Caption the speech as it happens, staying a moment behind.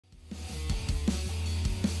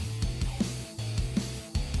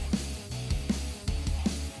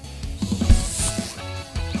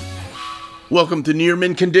Welcome to Near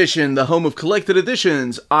Mint Condition, the home of collected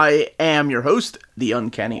editions. I am your host, the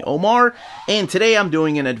Uncanny Omar, and today I'm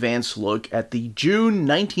doing an advanced look at the June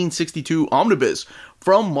 1962 Omnibus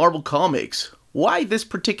from Marvel Comics. Why this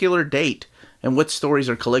particular date, and what stories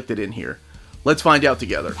are collected in here? Let's find out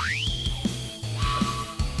together.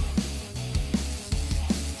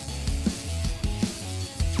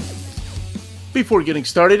 Before getting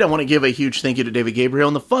started, I want to give a huge thank you to David Gabriel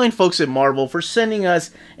and the fine folks at Marvel for sending us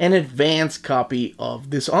an advanced copy of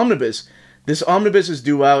this omnibus. This omnibus is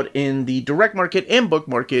due out in the direct market and book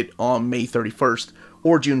market on May 31st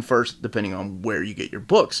or June 1st, depending on where you get your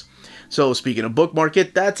books. So speaking of book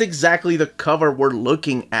market, that's exactly the cover we're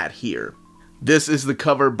looking at here. This is the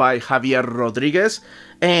cover by Javier Rodriguez,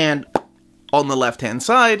 and on the left-hand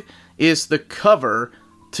side is the cover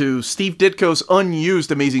to Steve Ditko's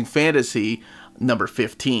unused Amazing Fantasy number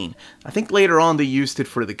 15. I think later on they used it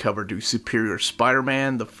for the cover to Superior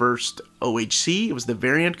Spider-Man, the first OHC. It was the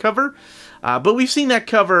variant cover. But we've seen that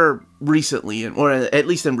cover recently, or at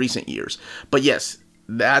least in recent years. But yes,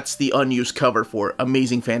 that's the unused cover for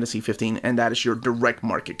Amazing Fantasy 15, and that is your direct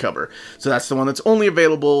market cover. So that's the one that's only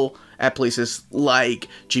available at places like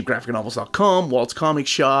cheapgraphicnovels.com, Walt's Comic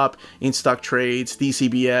Shop, In Stock Trades,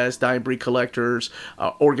 DCBS, Dying Breed Collectors,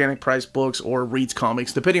 Organic Price Books, or Reed's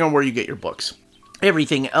Comics, depending on where you get your books.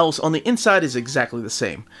 Everything else on the inside is exactly the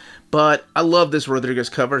same. But I love this Rodriguez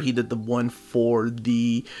cover. He did the one for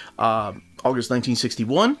the August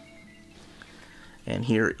 1961. And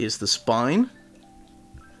here is the spine.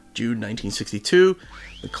 June 1962.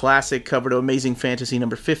 The classic cover to Amazing Fantasy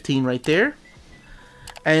number 15 right there.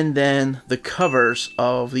 And then the covers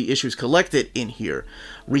of the issues collected in here.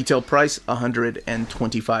 Retail price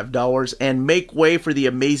 $125, and make way for the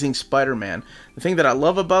Amazing Spider-Man. The thing that I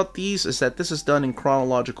love about these is that this is done in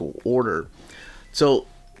chronological order. So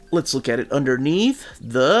let's look at it. Underneath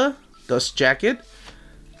the dust jacket,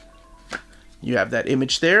 you have that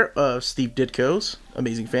image there of Steve Ditko's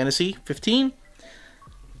Amazing Fantasy 15.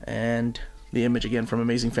 And the image again from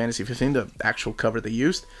Amazing Fantasy 15, the actual cover they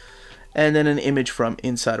used. And then an image from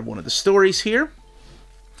inside of one of the stories here.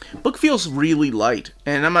 Book feels really light,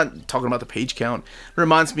 and I'm not talking about the page count. It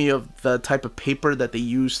reminds me of the type of paper that they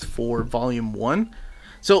used for Volume 1.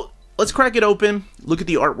 So let's crack it open, look at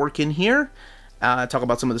the artwork in here, talk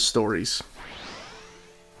about some of the stories.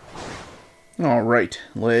 Alright,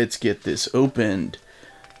 let's get this opened.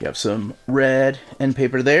 You have some red end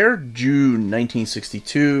paper there, June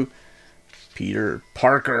 1962, Peter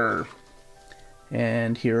Parker.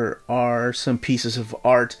 And here are some pieces of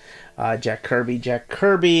art. Jack Kirby,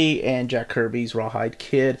 and Jack Kirby's Rawhide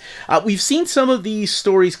Kid. We've seen some of these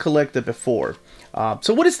stories collected before.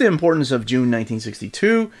 So what is the importance of June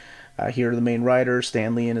 1962? Here are the main writers,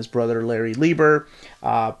 Stan Lee and his brother Larry Lieber.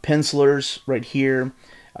 Pencilers right here.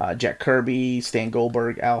 Jack Kirby, Stan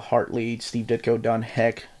Goldberg, Al Hartley, Steve Ditko, Don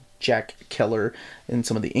Heck, Jack Keller, and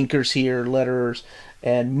some of the inkers here, letterers.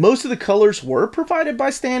 And most of the colors were provided by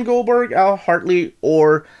Stan Goldberg, Al Hartley,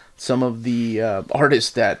 or some of the artists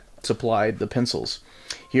that supplied the pencils.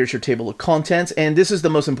 Here's your table of contents, and this is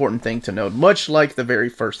the most important thing to note. Much like the very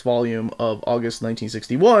first volume of August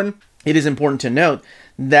 1961, it is important to note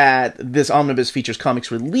that this omnibus features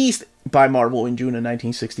comics released by Marvel in June of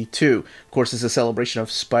 1962. Of course, it's a celebration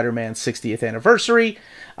of Spider-Man's 60th anniversary,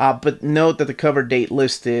 but note that the cover date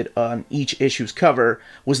listed on each issue's cover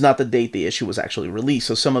was not the date the issue was actually released.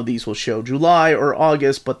 So some of these will show July or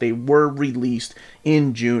August, but they were released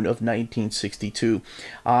in June of 1962.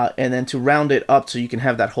 And then to round it up so you can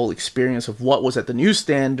have that whole experience of what was at the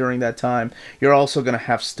newsstand during that time, you're also going to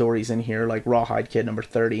have stories in here like Rawhide Kid number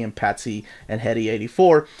 30 and Patsy and Hetty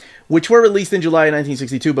 84, which were released in July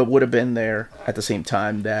 1962, but would have been there at the same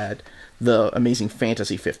time that the Amazing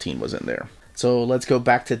Fantasy 15 was in there. So let's go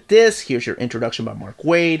back to this. Here's your introduction by Mark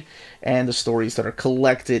Waid and the stories that are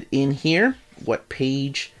collected in here. What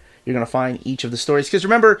page you're going to find each of the stories. Because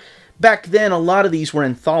remember, back then, a lot of these were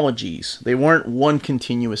anthologies. They weren't one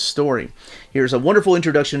continuous story. Here's a wonderful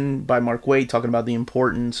introduction by Mark Waid talking about the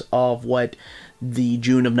importance of what the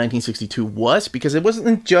June of 1962 was, because it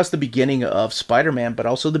wasn't just the beginning of Spider-Man, but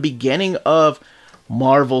also the beginning of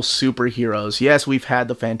Marvel superheroes. Yes, we've had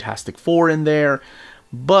the Fantastic Four in there,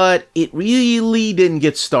 but it really didn't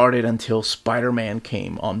get started until Spider-Man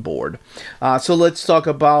came on board. So let's talk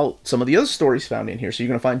about some of the other stories found in here. So you're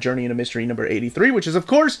going to find Journey into Mystery number 83, which is, of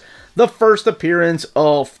course, the first appearance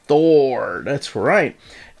of Thor. That's right.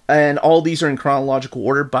 And all these are in chronological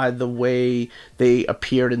order by the way they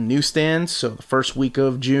appeared in newsstands. So the first week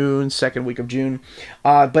of June, second week of June.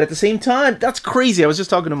 But at the same time, that's crazy. I was just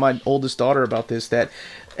talking to my oldest daughter about this, that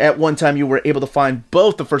at one time you were able to find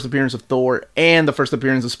both the first appearance of Thor and the first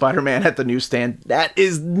appearance of Spider-Man at the newsstand. That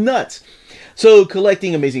is nuts. So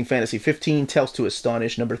collecting Amazing Fantasy 15, Tales to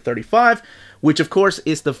Astonish, number 35, which of course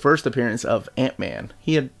is the first appearance of Ant-Man.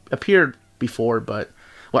 He had appeared before, but,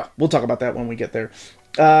 well, we'll talk about that when we get there.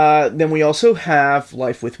 Then we also have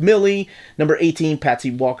Life with Millie, number 18,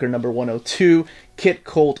 Patsy Walker, number 102, Kit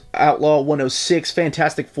Colt Outlaw, 106,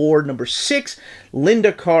 Fantastic Four, number 6,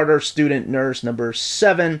 Linda Carter, Student Nurse, number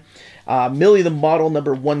 7, Millie the Model,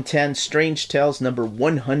 number 110, Strange Tales, number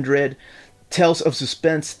 100, Tales of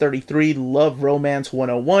Suspense, 33, Love Romance,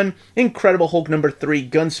 101, Incredible Hulk, number 3,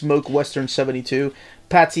 Gunsmoke Western, 72,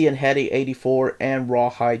 Patsy and Hetty, 84, and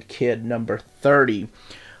Rawhide Kid, number 30.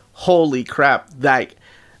 Holy crap, like,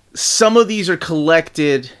 some of these are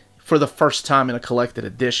collected for the first time in a collected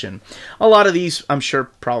edition. A lot of these, I'm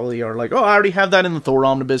sure, probably are like, oh, I already have that in the Thor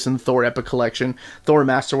Omnibus and the Thor Epic Collection, Thor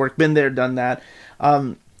Masterwork, been there, done that.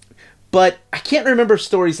 But I can't remember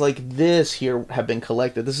stories like this here have been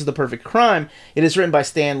collected. This is The Perfect Crime. It is written by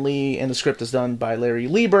Stan Lee, and the script is done by Larry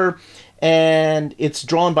Lieber, and it's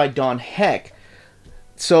drawn by Don Heck.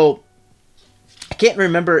 So, I can't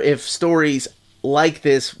remember if stories like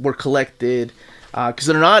this were collected, because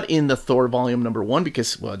they're not in the Thor volume number 1,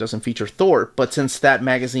 because, well, it doesn't feature Thor, but since that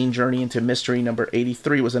magazine, Journey into Mystery number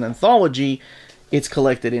 83, was an anthology, it's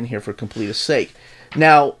collected in here for complete's sake.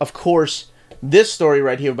 Now, of course, this story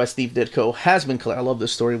right here by Steve Ditko has been collected. I love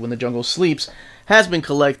this story, When the Jungle Sleeps, has been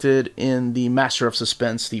collected in the Master of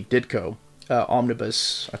Suspense Steve Ditko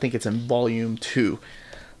Omnibus. I think it's in volume 2.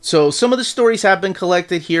 So some of the stories have been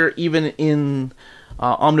collected here, even in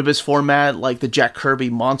Omnibus format, like the Jack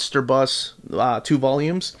Kirby Monster Bus, 2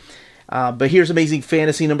 volumes. But here's Amazing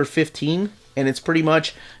Fantasy number 15, and it's pretty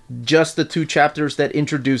much just the 2 chapters that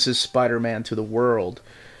introduces Spider-Man to the world.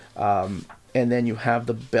 And then you have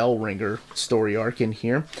the Bell Ringer story arc in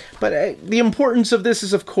here. But the importance of this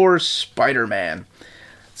is, of course, Spider-Man.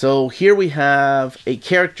 So here we have a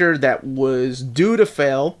character that was due to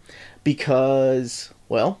fail because,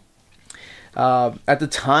 well, at the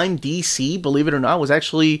time, DC, believe it or not, was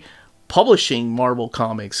actually publishing Marvel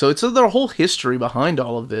Comics. So it's their whole history behind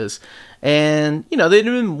all of this. And, you know, they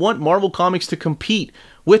didn't want Marvel Comics to compete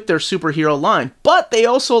with their superhero line. But they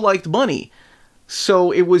also liked money.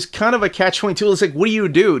 So it was kind of a catch-22. It's like, what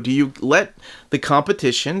do? Do you let the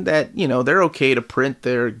competition that, you know, they're okay to print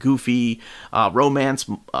their goofy romance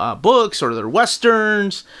books or their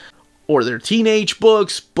westerns or their teenage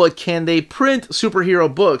books, but can they print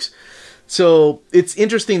superhero books? So it's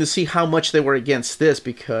interesting to see how much they were against this,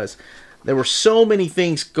 because there were so many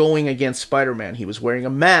things going against Spider-Man. He was wearing a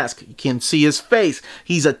mask. You can see his face.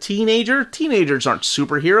 He's a teenager. Teenagers aren't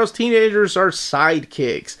superheroes. Teenagers are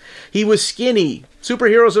sidekicks. He was skinny.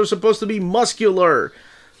 Superheroes are supposed to be muscular.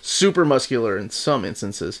 Super muscular in some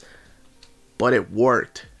instances. But it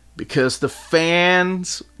worked, because the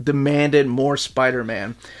fans demanded more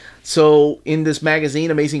Spider-Man. So in this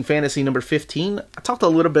magazine, Amazing Fantasy number 15, I talked a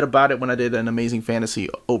little bit about it when I did an Amazing Fantasy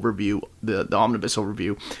overview, the Omnibus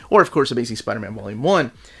overview, or of course Amazing Spider-Man Volume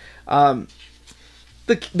 1.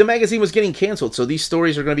 The magazine was getting canceled, so these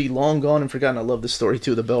stories are going to be long gone and forgotten. I love this story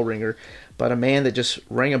too, The Bell Ringer, about a man that just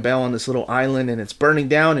rang a bell on this little island and it's burning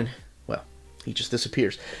down, and, well, he just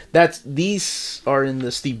disappears. These are in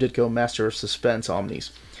the Steve Ditko Master of Suspense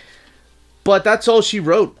Omnis. But that's all she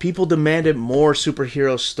wrote. People demanded more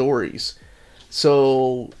superhero stories.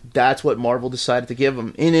 So that's what Marvel decided to give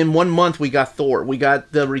them. And in 1 month, we got Thor. We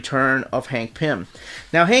got the return of Hank Pym.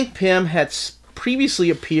 Now, Hank Pym had previously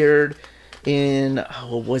appeared in,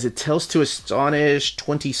 what was it, Tales to Astonish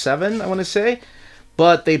 27, I want to say.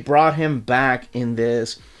 But they brought him back in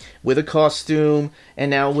this with a costume and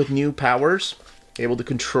now with new powers. Able to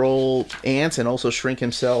control ants and also shrink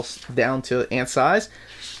himself down to ant size.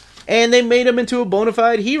 And they made him into a bona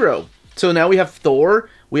fide hero. So now we have Thor,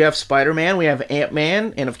 we have Spider-Man, we have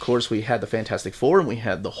Ant-Man, and of course we had the Fantastic Four, and we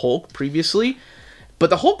had the Hulk previously.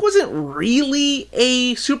 But the Hulk wasn't really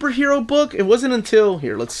a superhero book. It wasn't until...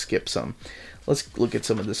 Here, let's skip some. Let's look at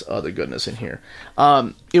some of this other goodness in here.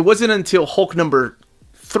 It wasn't until Hulk number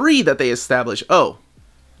 3 that they established, oh,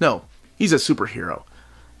 no, he's a superhero.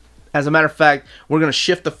 As a matter of fact, we're going to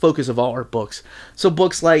shift the focus of all our books. So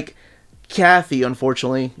books like Kathy,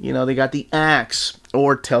 unfortunately, you know, they got the Axe,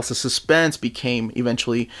 or Tales of Suspense became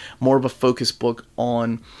eventually more of a focus book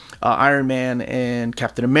on Iron Man and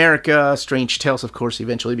Captain America. Strange Tales, of course,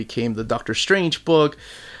 eventually became the Doctor Strange book.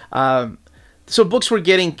 So books were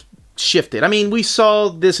getting shifted. I mean, we saw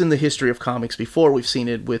this in the history of comics before. We've seen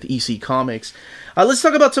it with EC Comics. Let's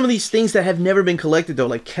talk about some of these things that have never been collected, though,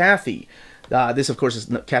 like Kathy. This, of course, is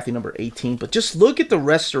Kathy number 18. But just look at the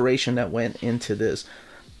restoration that went into this.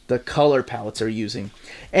 The color palettes they're using.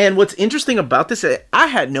 And what's interesting about this, I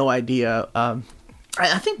had no idea.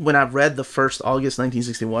 I think when I read the first August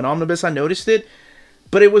 1961 Omnibus, I noticed it.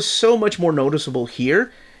 But it was so much more noticeable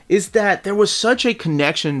here, is that there was such a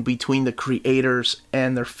connection between the creators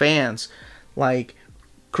and their fans. Like,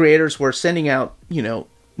 creators were sending out, you know,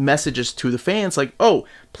 messages to the fans like, oh,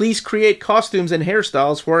 please create costumes and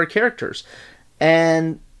hairstyles for our characters.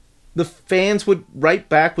 And the fans would write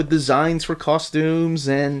back with designs for costumes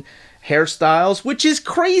and hairstyles, which is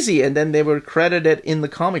crazy. And then they were credited in the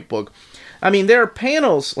comic book. I mean, there are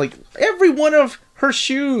panels, like every one of her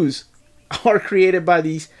shoes are created by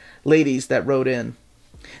these ladies that wrote in.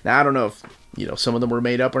 Now, I don't know if, you know, some of them were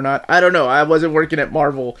made up or not. I don't know. I wasn't working at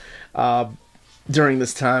Marvel during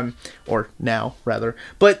this time, or now, rather.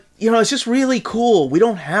 But, you know, it's just really cool. We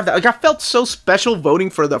don't have that. Like, I felt so special voting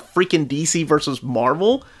for the freaking DC versus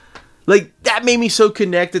Marvel. Like, that made me so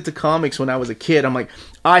connected to comics when I was a kid. I'm like,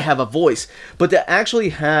 I have a voice. But to actually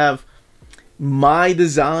have my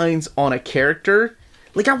designs on a character,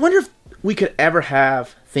 like, I wonder if we could ever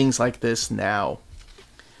have things like this now.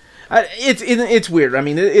 It's weird. I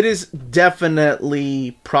mean, it is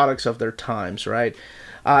definitely products of their times, right?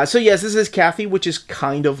 So yes, this is Kathy, which is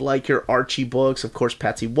kind of like your Archie books. Of course,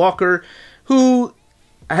 Patsy Walker, who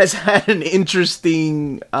has had an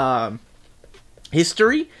interesting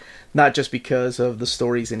history, not just because of the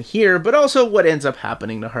stories in here, but also what ends up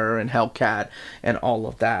happening to her and Hellcat and all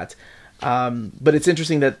of that. But it's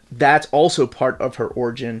interesting that that's also part of her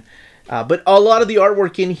origin. But a lot of the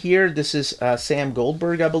artwork in here, this is Sam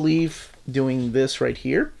Goldberg, I believe, doing this right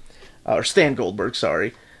here. Or Stan Goldberg,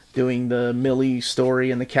 sorry. Doing the Millie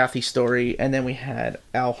story and the Kathy story. And then we had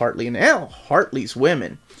Al Hartley. And Al Hartley's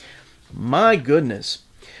women. My goodness.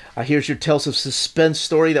 Here's your Tales of Suspense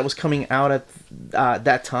story that was coming out at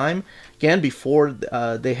that time. Again, before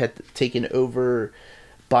they had taken over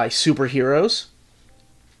by superheroes.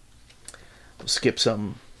 We'll skip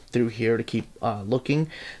some through here to keep looking.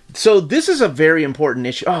 So this is a very important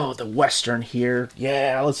issue. Oh, the Western here.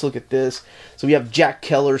 Yeah, let's look at this. So we have Jack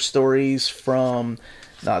Keller stories from...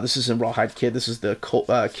 No, this isn't Rawhide Kid. This is the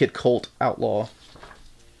Kid Colt Outlaw.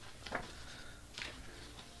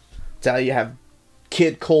 So you have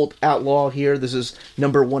Kid Colt Outlaw here. This is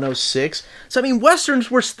number 106. So, I mean,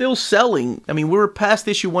 Westerns were still selling. I mean, we were past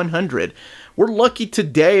issue 100. We're lucky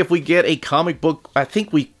today if we get a comic book. I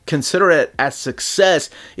think we consider it as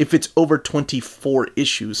success if it's over 24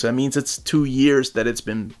 issues. That means it's 2 years that it's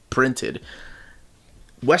been printed.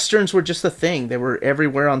 Westerns were just a thing. They were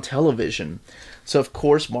everywhere on television. So, of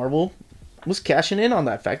course, Marvel was cashing in on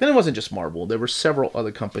that fact. And it wasn't just Marvel. There were several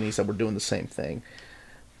other companies that were doing the same thing.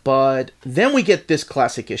 But then we get this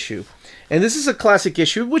classic issue. And this is a classic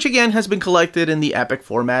issue, which, again, has been collected in the Epic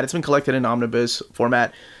format. It's been collected in Omnibus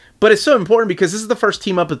format. But it's so important because this is the first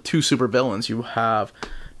team up of two supervillains. You have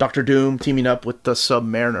Doctor Doom teaming up with the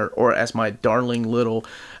Submariner, or as my darling little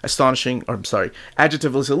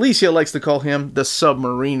adjectiveless Alicia likes to call him, the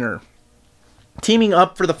Submariner. Teaming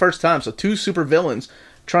up for the first time. So two supervillains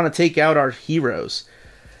trying to take out our heroes.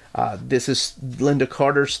 This is Linda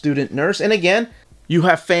Carter, student nurse. And again, you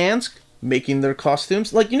have fans making their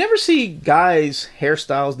costumes. Like, you never see guys'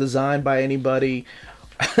 hairstyles designed by anybody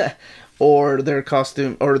or their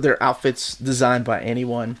costume or their outfits designed by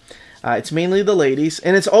anyone. It's mainly the ladies,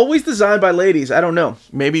 and it's always designed by ladies. I don't know.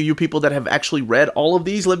 Maybe you people that have actually read all of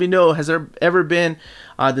these, let me know. Has there ever been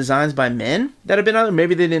designs by men that have been on there?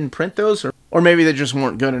 Maybe they didn't print those, or maybe they just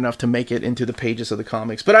weren't good enough to make it into the pages of the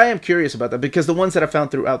comics. But I am curious about that, because the ones that I found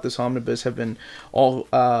throughout this omnibus have been all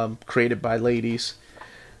created by ladies.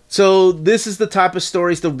 So this is the type of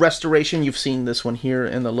stories, the restoration. You've seen this one here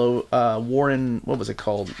in the Warren, what was it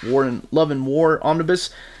called? Warren Love and War Omnibus.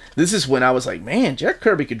 This is when I was like, man, Jack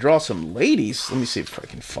Kirby could draw some ladies. Let me see if I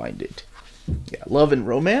can find it. Yeah, Love and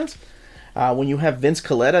Romance. When you have Vince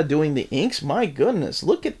Colletta doing the inks, my goodness,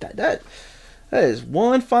 look at that. That is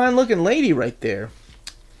one fine looking lady right there.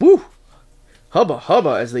 Woo! Hubba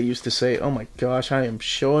hubba, as they used to say. Oh my gosh, I am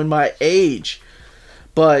showing my age.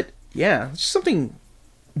 But yeah, something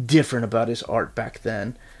different about his art back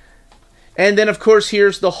then. And then, of course,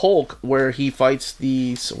 here's the Hulk, where he fights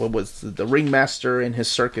the ringmaster in his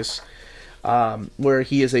circus, where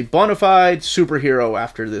he is a bona fide superhero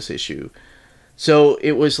after this issue. So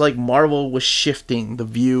it was like Marvel was shifting the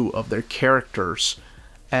view of their characters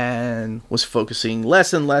and was focusing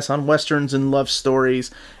less and less on westerns and love stories.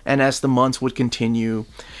 And as the months would continue,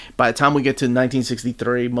 by the time we get to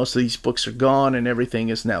 1963, most of these books are gone and everything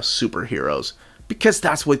is now superheroes, because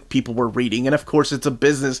that's what people were reading. And of course it's a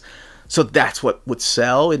business, so that's what would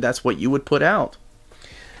sell and that's what you would put out.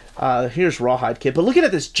 Here's Rawhide Kid, but looking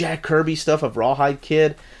at this Jack Kirby stuff of Rawhide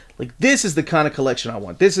Kid, like, this is the kind of collection I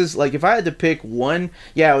want. This is, like, if I had to pick one,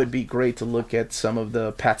 yeah, it would be great to look at some of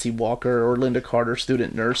the Patsy Walker or Linda Carter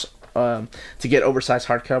Student Nurse to get oversized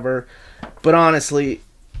hardcover. But honestly,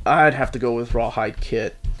 I'd have to go with Rawhide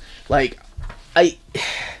Kid. Like, I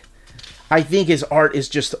think his art is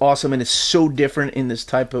just awesome, and it's so different in this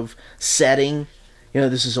type of setting. You know,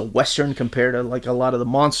 this is a Western compared to, like, a lot of the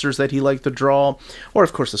monsters that he liked to draw, or,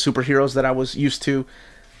 of course, the superheroes that I was used to.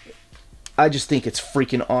 I just think it's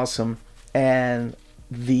freaking awesome, and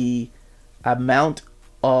the amount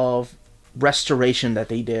of restoration that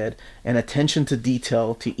they did and attention to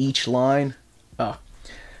detail to each line,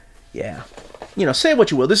 yeah. You know, say what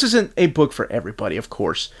you will, this isn't a book for everybody, of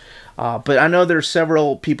course, but I know there's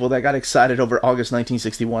several people that got excited over August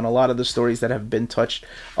 1961, a lot of the stories that have been touched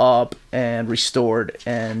up and restored,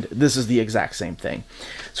 and this is the exact same thing.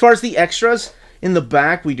 As far as the extras, in the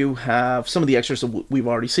back, we do have some of the extras that we've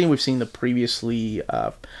already seen. We've seen the previously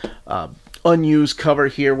unused cover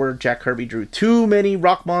here where Jack Kirby drew too many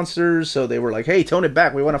rock monsters, so they were like, hey, tone it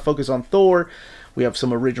back. We want to focus on Thor. We have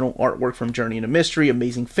some original artwork from Journey into Mystery,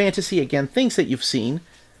 Amazing Fantasy. Again, things that you've seen.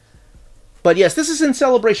 But yes, this is in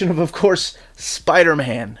celebration of course,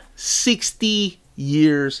 Spider-Man. 60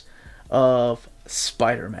 years of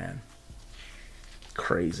Spider-Man.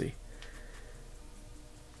 Crazy.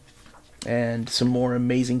 And some more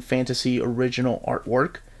Amazing Fantasy original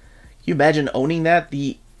artwork. Can you imagine owning that?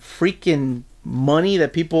 The freaking money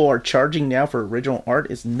that people are charging now for original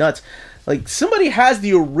art is nuts. Like, somebody has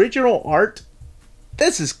the original art.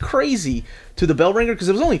 This is crazy. To the Bell Ringer, because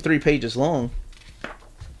it was only 3 pages long.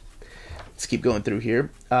 Let's keep going through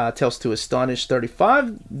here. Tales to Astonish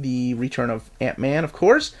 35. The return of Ant-Man, of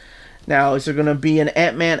course. Now, is there going to be an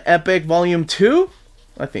Ant-Man Epic Volume 2?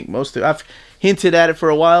 I think most of... I've hinted at it for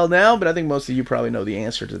a while now, but I think most of you probably know the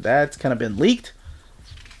answer to that. It's kind of been leaked.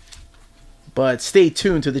 But stay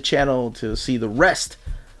tuned to the channel to see the rest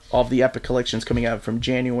of the Epic collections coming out from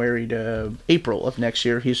January to April of next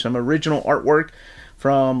year. Here's some original artwork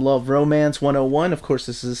from Love Romance 101. Of course,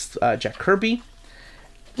 this is Jack Kirby.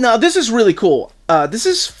 Now, this is really cool. This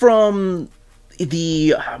is from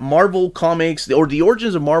the Marvel Comics, or the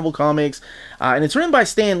origins of Marvel Comics, and it's written by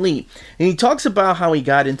Stan Lee. And he talks about how he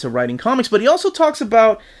got into writing comics, but he also talks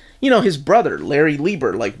about, you know, his brother, Larry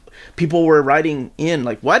Lieber. Like, people were writing in,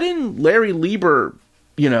 like, why didn't Larry Lieber,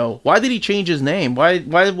 you know, why did he change his name? Why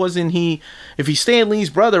wasn't he, if he's Stan Lee's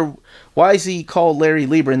brother, why is he called Larry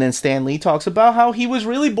Lieber? And then Stan Lee talks about how he was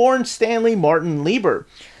really born Stanley Martin Lieber.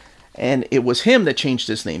 And it was him that changed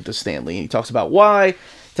his name to Stanley. And he talks about why.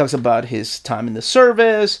 He talks about his time in the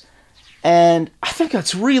service. And I think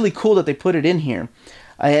that's really cool that they put it in here.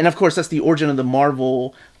 And of course, that's the origin of the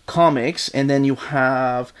Marvel Comics. And then you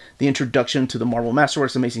have the introduction to the Marvel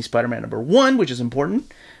Masterworks Amazing Spider-Man #1, which is important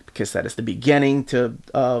because that is the beginning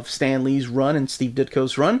of Stan Lee's run and Steve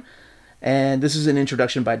Ditko's run. And this is an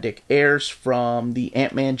introduction by Dick Ayers from the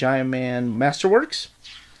Ant-Man, Giant Man Masterworks.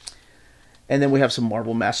 And then we have some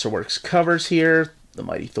Marvel Masterworks covers here. The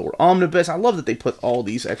Mighty Thor Omnibus. I love that they put all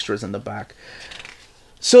these extras in the back.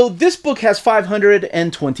 So this book has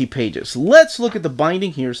 520 pages. Let's look at the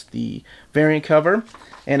binding. Here's the variant cover.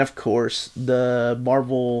 And of course, the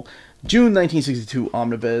Marvel June 1962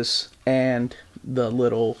 Omnibus. And the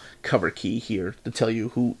little cover key here to tell you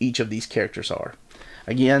who each of these characters are.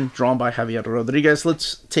 Again, drawn by Javier Rodriguez.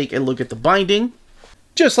 Let's take a look at the binding.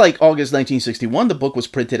 Just like August 1961, the book was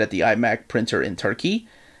printed at the iMac printer in Turkey,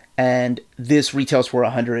 and this retails for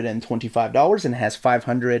 $125 and has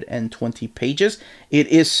 520 pages. It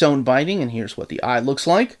is sewn binding, and here's what the eye looks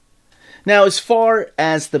like. Now, as far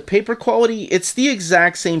as the paper quality, it's the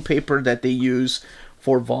exact same paper that they use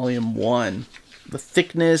for Volume 1. The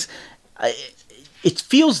thickness, it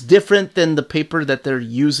feels different than the paper that they're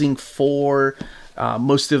using for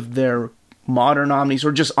most of their modern Omnis,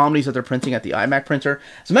 or just Omnis that they're printing at the iMac printer.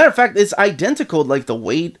 As a matter of fact, it's identical, like the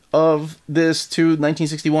weight of this to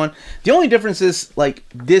 1961. The only difference is, like,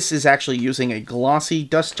 this is actually using a glossy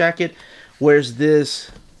dust jacket, whereas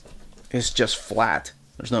this is just flat.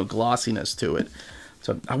 There's no glossiness to it.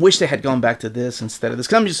 So I wish they had gone back to this instead of this,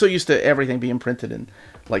 because I'm just so used to everything being printed in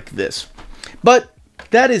like this. But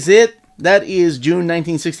that is it. That is June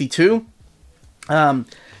 1962.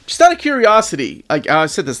 Just out of curiosity, like I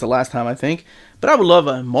said this the last time, I think, But I would love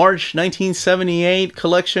a March 1978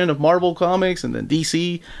 collection of Marvel comics and then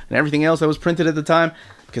DC and everything else that was printed at the time,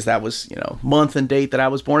 because that was, you know, month and date that I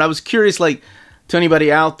was born. I was curious, like, to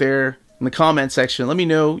anybody out there in the comment section, let me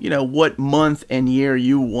know, you know, what month and year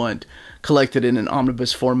you want collected in an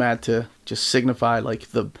omnibus format to just signify, like,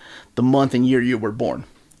 the month and year you were born.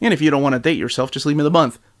 And if you don't want to date yourself, just leave me the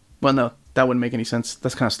month. Well, no, that wouldn't make any sense.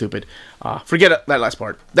 That's kind of stupid. Forget that last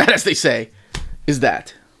part. That, as they say, is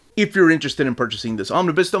that. If you're interested in purchasing this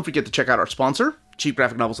omnibus, don't forget to check out our sponsor,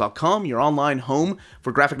 cheapgraphicnovels.com, your online home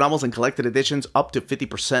for graphic novels and collected editions up to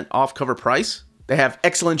 50% off cover price. They have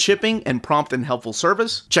excellent shipping and prompt and helpful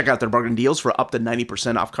service. Check out their bargain deals for up to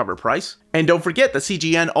 90% off cover price. And don't forget that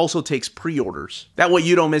CGN also takes pre-orders. That way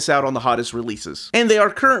you don't miss out on the hottest releases. And they are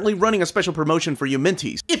currently running a special promotion for you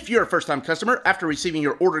Minties. If you're a first-time customer, after receiving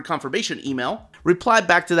your order confirmation email, reply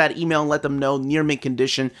back to that email and let them know Near Mint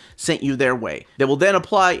Condition sent you their way. They will then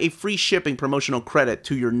apply a free shipping promotional credit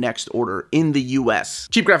to your next order in the US.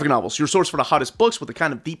 Cheap Graphic Novels, your source for the hottest books with the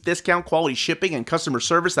kind of deep discount, quality shipping, and customer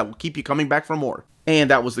service that will keep you coming back for more.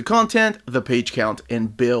 And that was the content, the page count,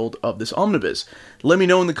 and build of this omnibus. Let me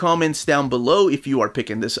know in the comments down below if you are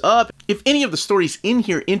picking this up. If any of the stories in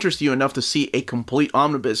here interest you enough to see a complete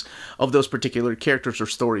omnibus of those particular characters or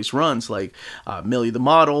stories runs, like Millie the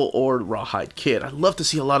Model or Rawhide Kid. I'd love to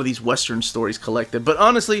see a lot of these Western stories collected. But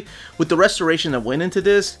honestly, with the restoration that went into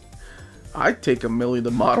this, I'd take a Millie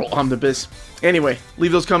the Model omnibus. Anyway,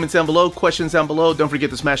 leave those comments down below, questions down below. Don't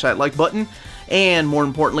forget to smash that like button. And more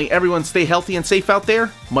importantly, everyone stay healthy and safe out there.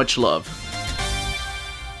 Much love.